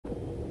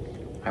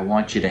I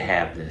want you to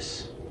have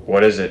this.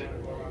 What is it?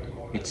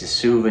 It's a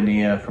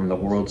souvenir from the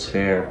World's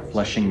Fair,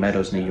 Flushing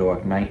Meadows, New York,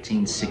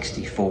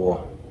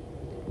 1964.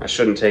 I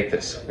shouldn't take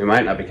this. We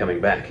might not be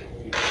coming back.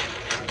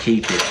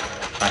 Keep it.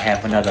 I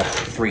have another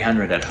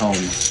 300 at home.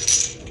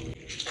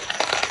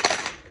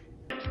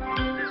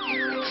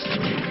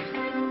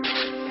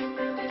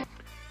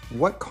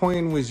 What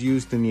coin was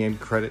used in the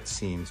end credit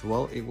scenes?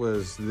 Well, it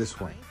was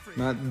this one.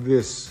 Not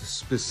this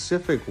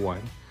specific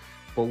one,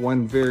 but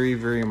one very,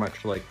 very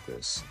much like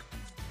this.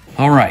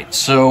 All right,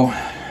 so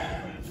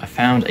I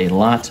found a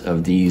lot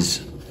of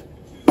these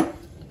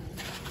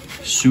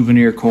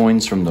souvenir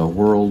coins from the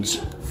World's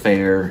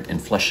Fair in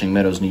Flushing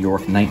Meadows, New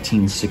York,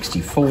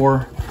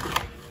 1964.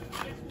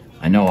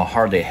 I know how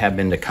hard they have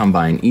been to come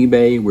by on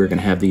eBay. We're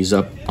gonna have these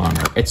up on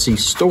our Etsy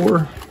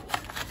store.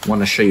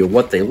 Want to show you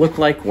what they look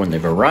like when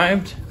they've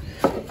arrived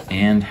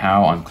and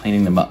how I'm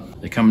cleaning them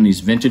up. They come in these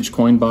vintage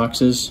coin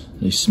boxes.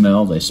 They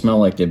smell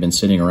like they've been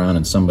sitting around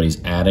in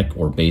somebody's attic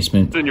or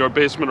basement. In your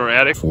basement or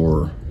attic?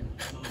 For,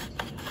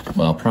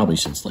 well, probably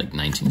since like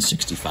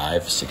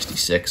 1965,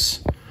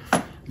 66.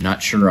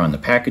 Not sure on the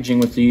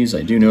packaging with these.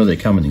 I do know they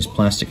come in these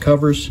plastic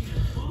covers.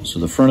 So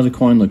the front of the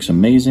coin looks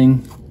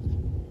amazing.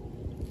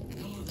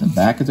 The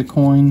back of the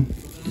coin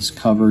is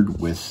covered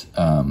with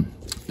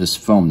this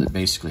foam that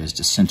basically has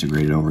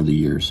disintegrated over the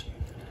years.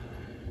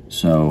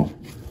 So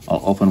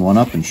I'll open one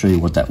up and show you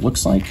what that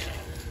looks like.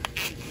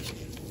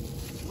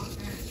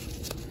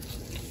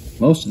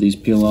 Most of these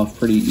peel off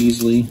pretty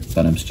easily,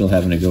 but I'm still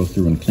having to go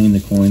through and clean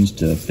the coins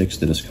to fix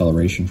the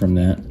discoloration from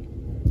that.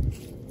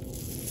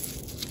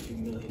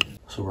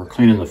 So we're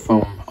cleaning the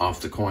foam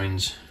off the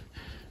coins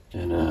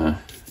and a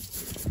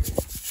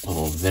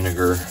little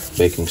vinegar,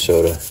 baking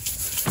soda,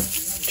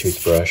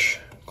 toothbrush,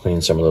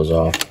 clean some of those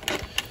off.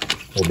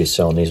 We'll be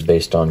selling these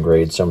based on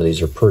grade. Some of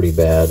these are pretty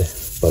bad,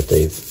 but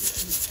they've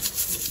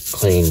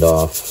cleaned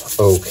off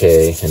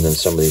okay, and then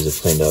some of these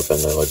have cleaned up and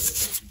they're like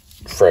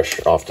fresh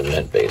off the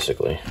mint,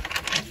 basically.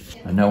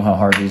 I know how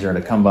hard these are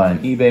to come by on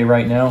eBay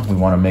right now. We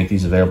want to make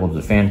these available to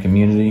the fan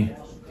community.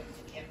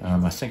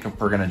 I think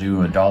we're going to do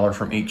 $1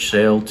 from each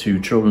sale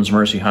to Children's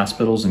Mercy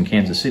Hospitals in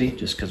Kansas City,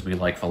 just because we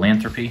like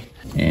philanthropy.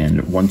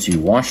 And once you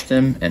wash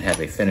them and have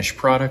a finished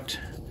product,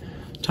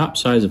 top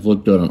sides have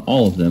looked good on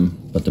all of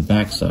them, but the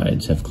back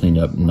sides have cleaned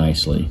up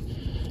nicely.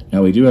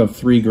 Now we do have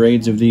 3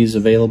 grades of these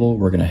available.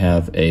 We're going to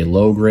have a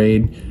low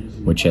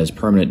grade, which has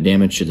permanent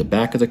damage to the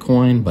back of the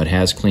coin, but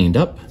has cleaned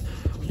up.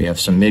 We have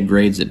some mid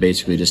grades that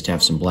basically just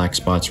have some black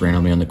spots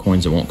randomly on the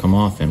coins that won't come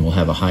off, and we'll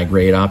have a high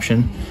grade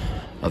option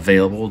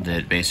available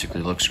that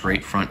basically looks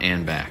great front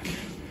and back.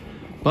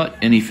 But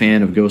any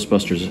fan of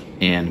Ghostbusters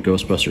and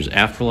Ghostbusters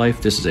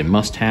Afterlife, this is a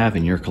must-have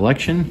in your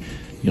collection.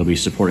 You'll be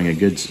supporting a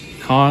good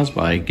cause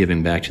by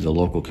giving back to the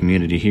local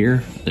community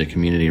here, the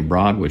community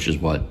abroad, which is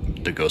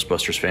what the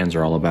Ghostbusters fans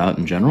are all about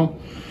in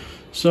general.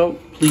 So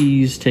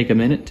please take a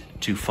minute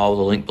to follow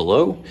the link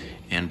below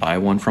and buy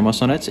one from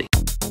us on Etsy.